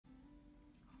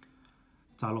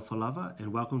Talofa lava,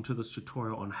 and welcome to this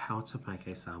tutorial on how to make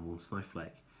a Samoan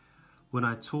snowflake. When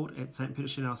I taught at St. Peter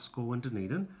Chanel School in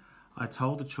Dunedin, I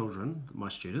told the children, my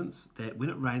students, that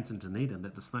when it rains in Dunedin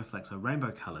that the snowflakes are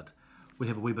rainbow coloured. We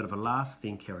have a wee bit of a laugh,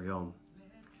 then carry on.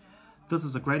 This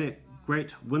is a great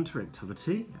winter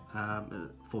activity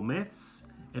for maths,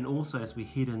 and also as we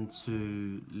head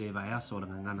into Le Vaiaso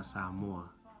Ngangana Samoa,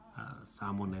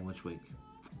 Samoan Language Week.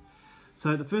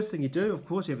 So the first thing you do, of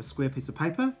course, you have a square piece of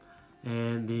paper,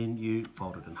 and then you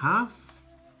fold it in half,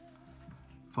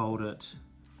 fold it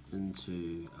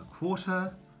into a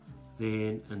quarter,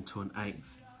 then into an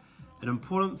eighth. An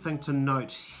important thing to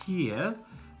note here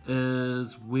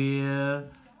is where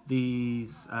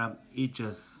these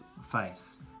edges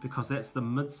face, because that's the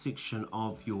midsection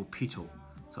of your petal.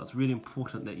 So it's really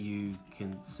important that you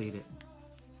can see that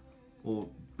or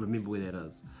remember where that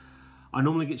is. I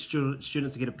normally get students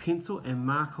to get a pencil and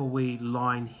mark a wee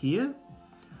line here,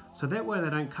 so that way they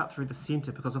don't cut through the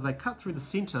centre, because if they cut through the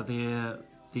centre, their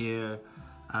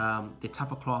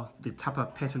tupper cloth, their tupper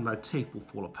pattern motif will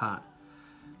fall apart.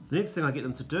 The next thing I get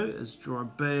them to do is draw a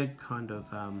big kind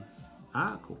of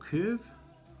arc or curve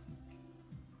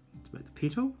to make the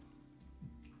petal.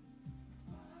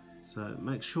 So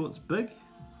make sure it's big.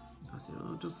 So I said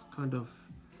I'll just kind of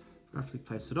roughly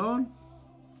place it on.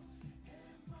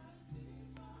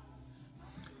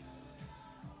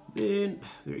 Then,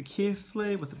 very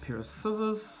carefully, with a pair of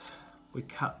scissors, we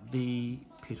cut the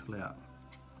petal out.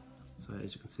 So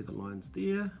as you can see the lines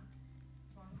there.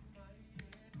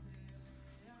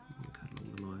 Cut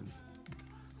along the line.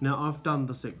 Now I've done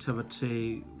this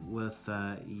activity with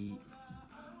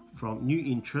from new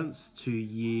entrants to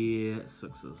year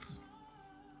 6s.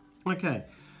 Okay,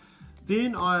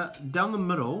 then down the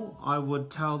middle I would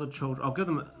tell the children, I'll give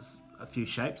them a few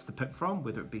shapes to pick from,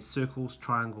 whether it be circles,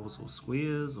 triangles, or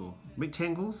squares, or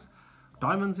rectangles,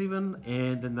 diamonds even,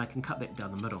 and then they can cut that down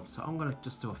the middle. So I'm going to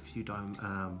just do a few diamonds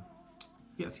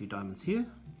here.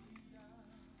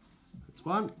 That's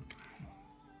 1,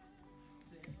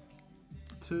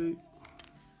 2,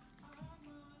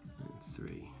 and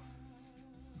 3.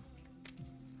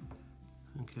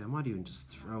 Okay, I might even just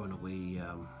throw in a wee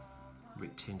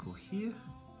rectangle here.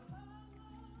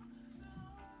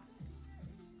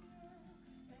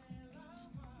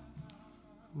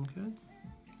 Okay,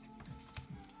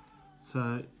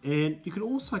 so, and you can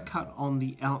also cut on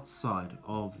the outside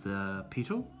of the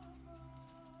petal.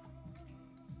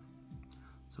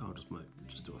 So I'll just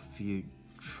do a few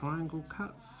triangle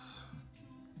cuts.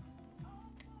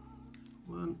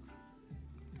 1,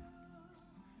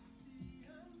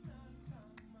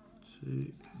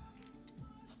 2,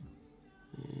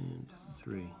 and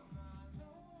 3.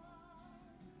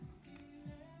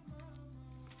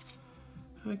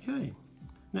 Okay.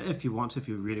 Now, if you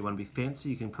really want to be fancy,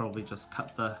 you can probably just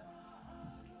cut the.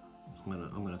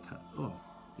 I'm gonna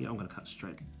cut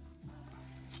straight.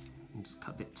 And just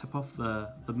cut that tip off the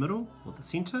middle or the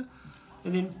center,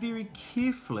 and then very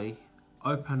carefully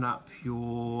open up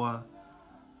your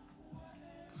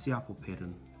siapo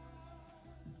pattern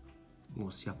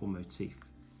or siapo motif.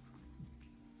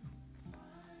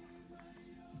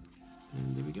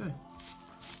 And there we go.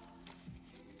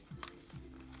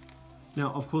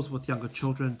 Now, of course, with younger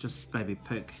children, just maybe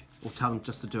pick or tell them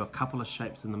just to do a couple of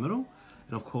shapes in the middle.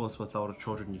 And of course, with older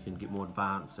children, you can get more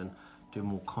advanced and do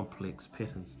more complex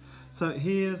patterns. So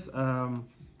here's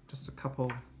just a couple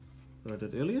that I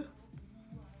did earlier.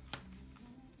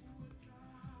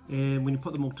 And when you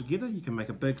put them all together, you can make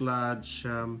a big, large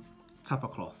tupper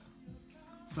cloth.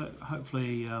 So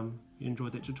hopefully you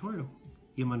enjoyed that tutorial.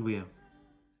 Ia manuia.